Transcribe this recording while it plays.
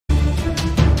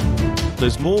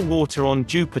there's more water on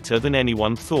Jupiter than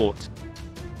anyone thought.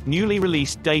 Newly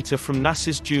released data from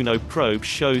NASA's Juno probe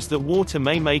shows that water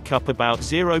may make up about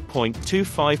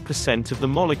 0.25% of the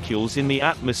molecules in the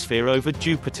atmosphere over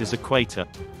Jupiter's equator.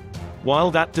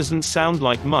 While that doesn't sound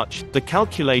like much, the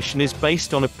calculation is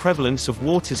based on a prevalence of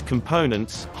water's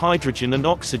components, hydrogen and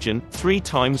oxygen, 3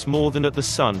 times more than at the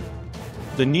Sun.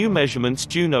 The new measurements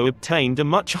Juno obtained are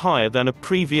much higher than a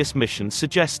previous mission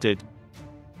suggested.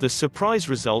 The surprise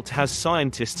result has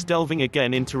scientists delving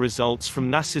again into results from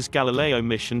NASA's Galileo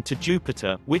mission to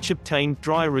Jupiter, which obtained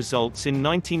drier results in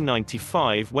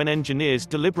 1995 when engineers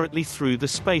deliberately threw the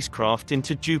spacecraft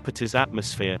into Jupiter's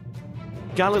atmosphere.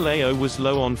 Galileo was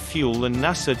low on fuel and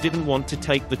NASA didn't want to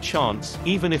take the chance,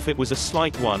 even if it was a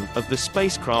slight one, of the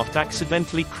spacecraft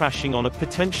accidentally crashing on a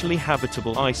potentially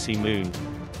habitable icy moon.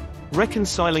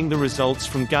 Reconciling the results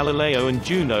from Galileo and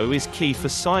Juno is key for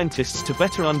scientists to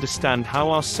better understand how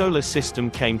our solar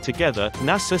system came together,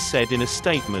 NASA said in a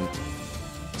statement.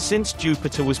 Since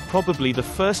Jupiter was probably the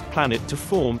first planet to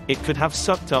form, it could have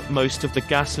sucked up most of the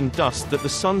gas and dust that the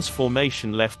Sun's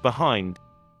formation left behind.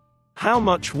 How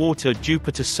much water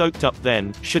Jupiter soaked up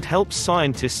then, should help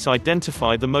scientists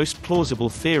identify the most plausible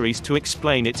theories to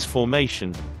explain its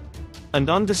formation. And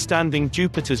understanding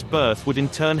Jupiter's birth would in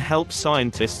turn help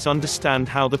scientists understand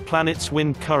how the planet's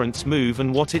wind currents move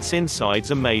and what its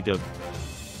insides are made of.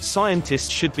 Scientists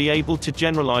should be able to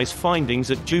generalize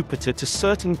findings at Jupiter to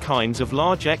certain kinds of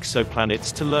large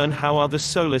exoplanets to learn how other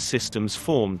solar systems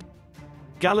formed.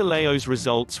 Galileo's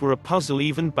results were a puzzle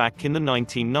even back in the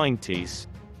 1990s.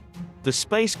 The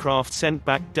spacecraft sent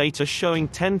back data showing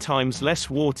 10 times less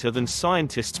water than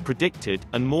scientists predicted,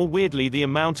 and more weirdly the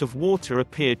amount of water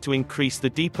appeared to increase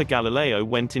the deeper Galileo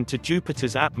went into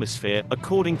Jupiter's atmosphere,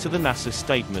 according to the NASA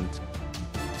statement.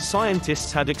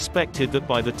 Scientists had expected that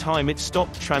by the time it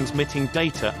stopped transmitting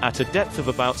data, at a depth of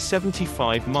about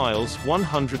 75 miles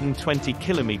 (120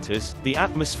 kilometers), the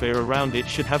atmosphere around it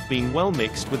should have been well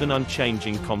mixed with an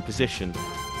unchanging composition.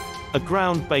 A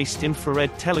ground-based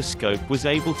infrared telescope was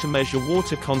able to measure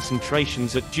water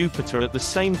concentrations at Jupiter at the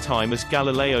same time as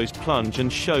Galileo's plunge and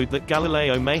showed that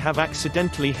Galileo may have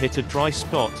accidentally hit a dry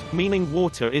spot, meaning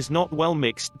water is not well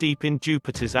mixed deep in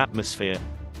Jupiter's atmosphere.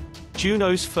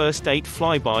 Juno's first 8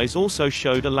 flybys also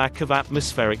showed a lack of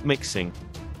atmospheric mixing.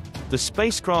 The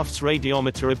spacecraft's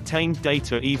radiometer obtained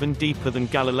data even deeper than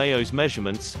Galileo's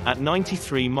measurements, at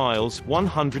 93 miles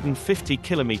 (150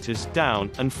 kilometers)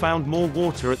 down, and found more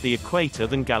water at the equator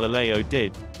than Galileo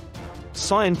did.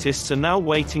 Scientists are now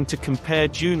waiting to compare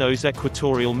Juno's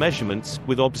equatorial measurements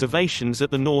with observations at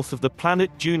the north of the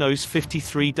planet. Juno's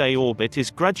 53-day orbit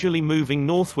is gradually moving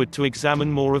northward to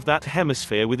examine more of that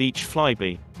hemisphere with each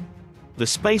flyby. The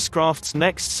spacecraft's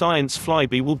next science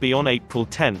flyby will be on April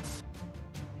 10th.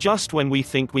 Just when we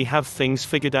think we have things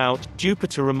figured out,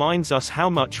 Jupiter reminds us how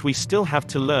much we still have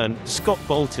to learn, Scott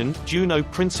Bolton, Juno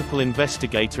principal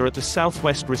investigator at the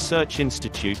Southwest Research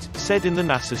Institute, said in the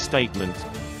NASA statement.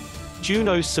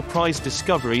 Juno's surprise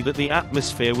discovery that the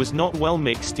atmosphere was not well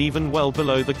mixed even well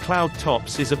below the cloud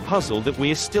tops is a puzzle that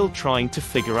we are still trying to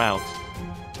figure out.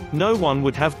 No one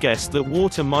would have guessed that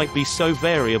water might be so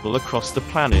variable across the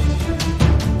planet.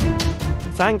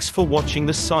 Thanks for watching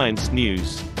the Science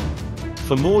News.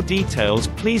 For more details,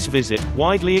 please visit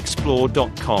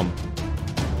widelyexplore.com.